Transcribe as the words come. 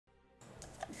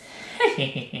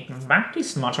Hey,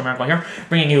 Marty's Macho Miracle here,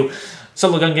 bringing you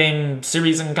solo gun game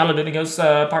series in Call of Duty Ghosts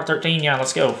Part 13. Yeah,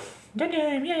 let's go. Gun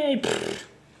game, yay!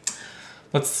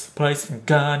 Let's play some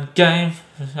gun game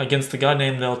against the guy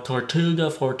named El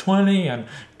Tortuga 420 and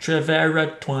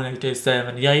Trevera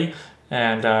 2278.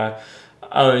 And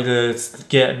it's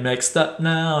getting mixed up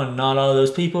now, and not all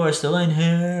those people are still in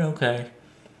here. Okay.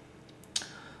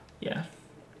 Yeah.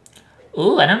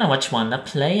 Ooh, I don't know which one to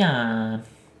play on.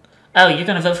 Oh, you're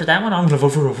gonna vote for that one? I'm gonna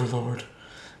vote for Overlord.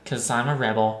 Because I'm a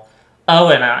rebel. Oh,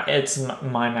 and it's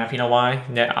my map. You know why?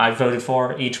 That I voted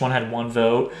for. Each one had one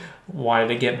vote. Why did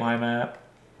they get my map?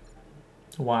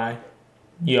 Why?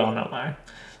 You all know why.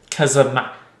 Because of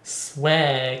my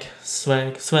swag.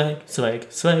 Swag, swag, swag,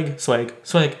 swag, swag,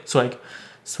 swag, swag.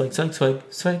 Swag, swag, swag,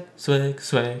 swag, swag,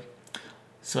 swag.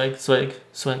 Swag, swag,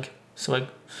 swag, swag,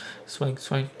 swag,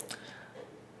 swag.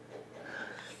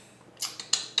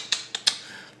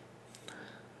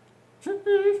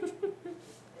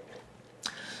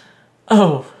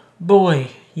 Oh, boy,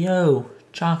 yo,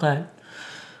 chocolate.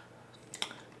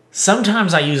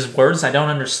 Sometimes I use words I don't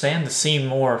understand to see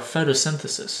more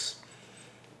photosynthesis.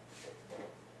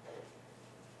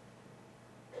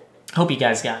 Hope you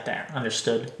guys got that,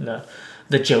 understood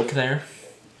the joke there.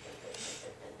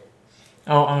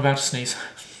 Oh, I'm about to sneeze,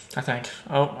 I think.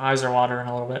 Oh, eyes are watering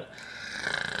a little bit.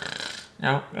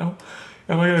 No, no.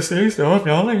 Am I gonna sneeze? No, I'm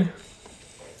yawning.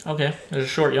 Okay, there's a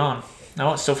short yawn.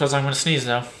 No, it still feels like I'm gonna sneeze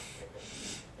though.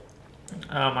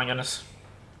 Oh my goodness.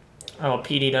 Oh,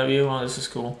 PDW. Oh, this is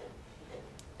cool.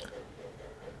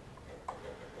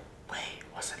 Wait,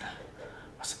 wasn't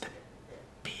the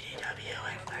PDW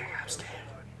in there upstairs?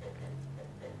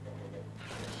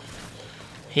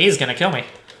 He's gonna kill me.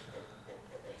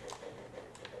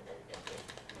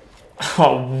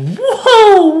 Oh,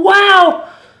 whoa! Wow!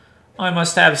 I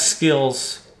must have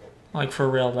skills. Like, for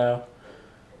real though.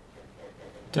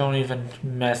 Don't even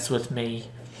mess with me.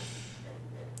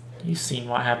 You've seen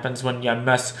what happens when you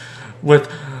mess with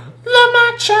the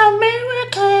Macho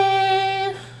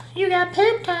Miracle. You got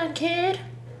pooped on, kid.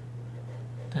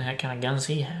 The heck kind of guns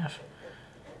he have?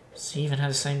 Does he even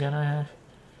have the same gun I have?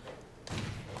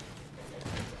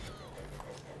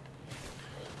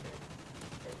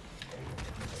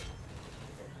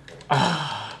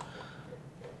 Ah.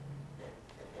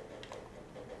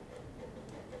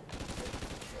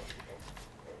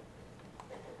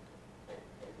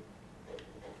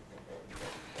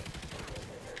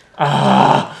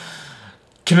 Ah!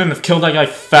 Couldn't have killed that guy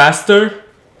faster?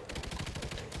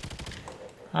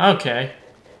 Okay.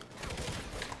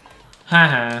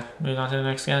 Haha. Move on to the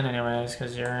next gun anyways,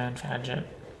 because you're in Fadget.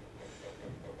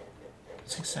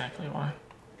 That's exactly why.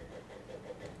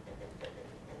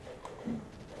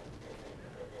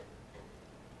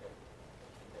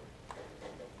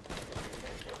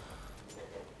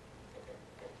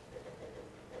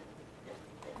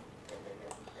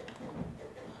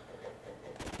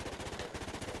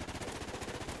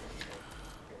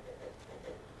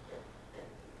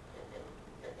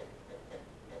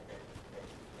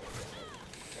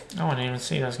 I wouldn't even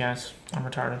see those guys. I'm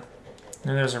retarded.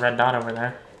 And there's a red dot over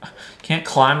there. Can't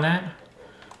climb that?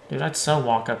 Dude, I'd so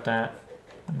walk up that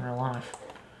in real life.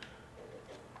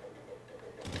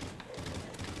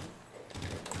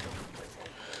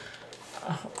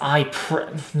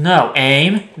 No,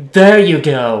 aim. There you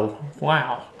go.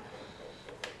 Wow.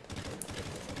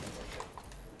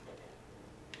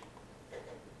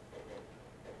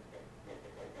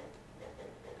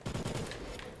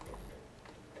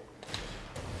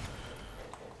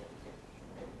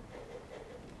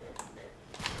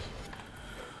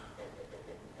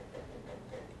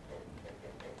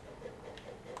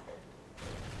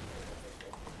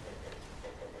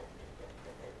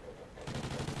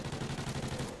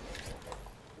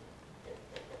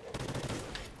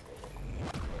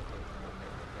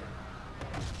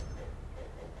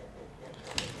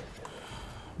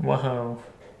 Whoa.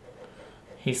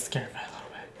 He scared me a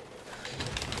little bit.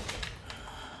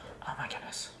 Oh my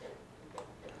goodness.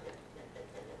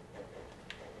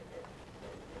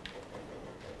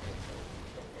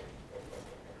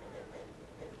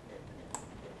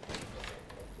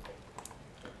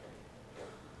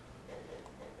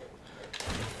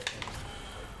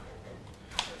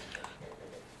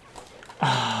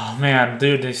 Oh man,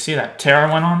 dude, did you see that tear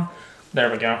I went on?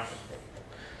 There we go.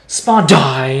 Spawn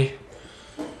die!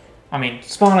 I mean,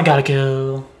 Spawn, I gotta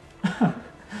go.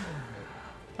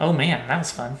 Oh man, that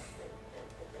was fun.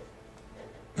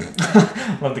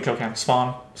 Love the kill cam.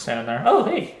 Spawn, standing there. Oh,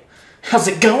 hey. How's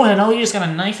it going? Oh, you just got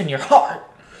a knife in your heart.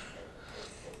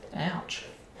 Ouch.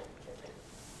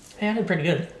 Hey, I did pretty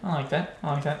good. I like that.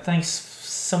 I like that. Thanks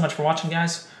so much for watching,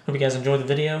 guys. Hope you guys enjoyed the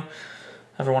video.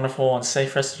 Have a wonderful and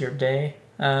safe rest of your day.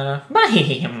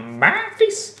 Bye.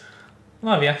 Peace.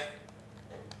 Love ya.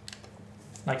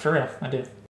 Like, for real, I do.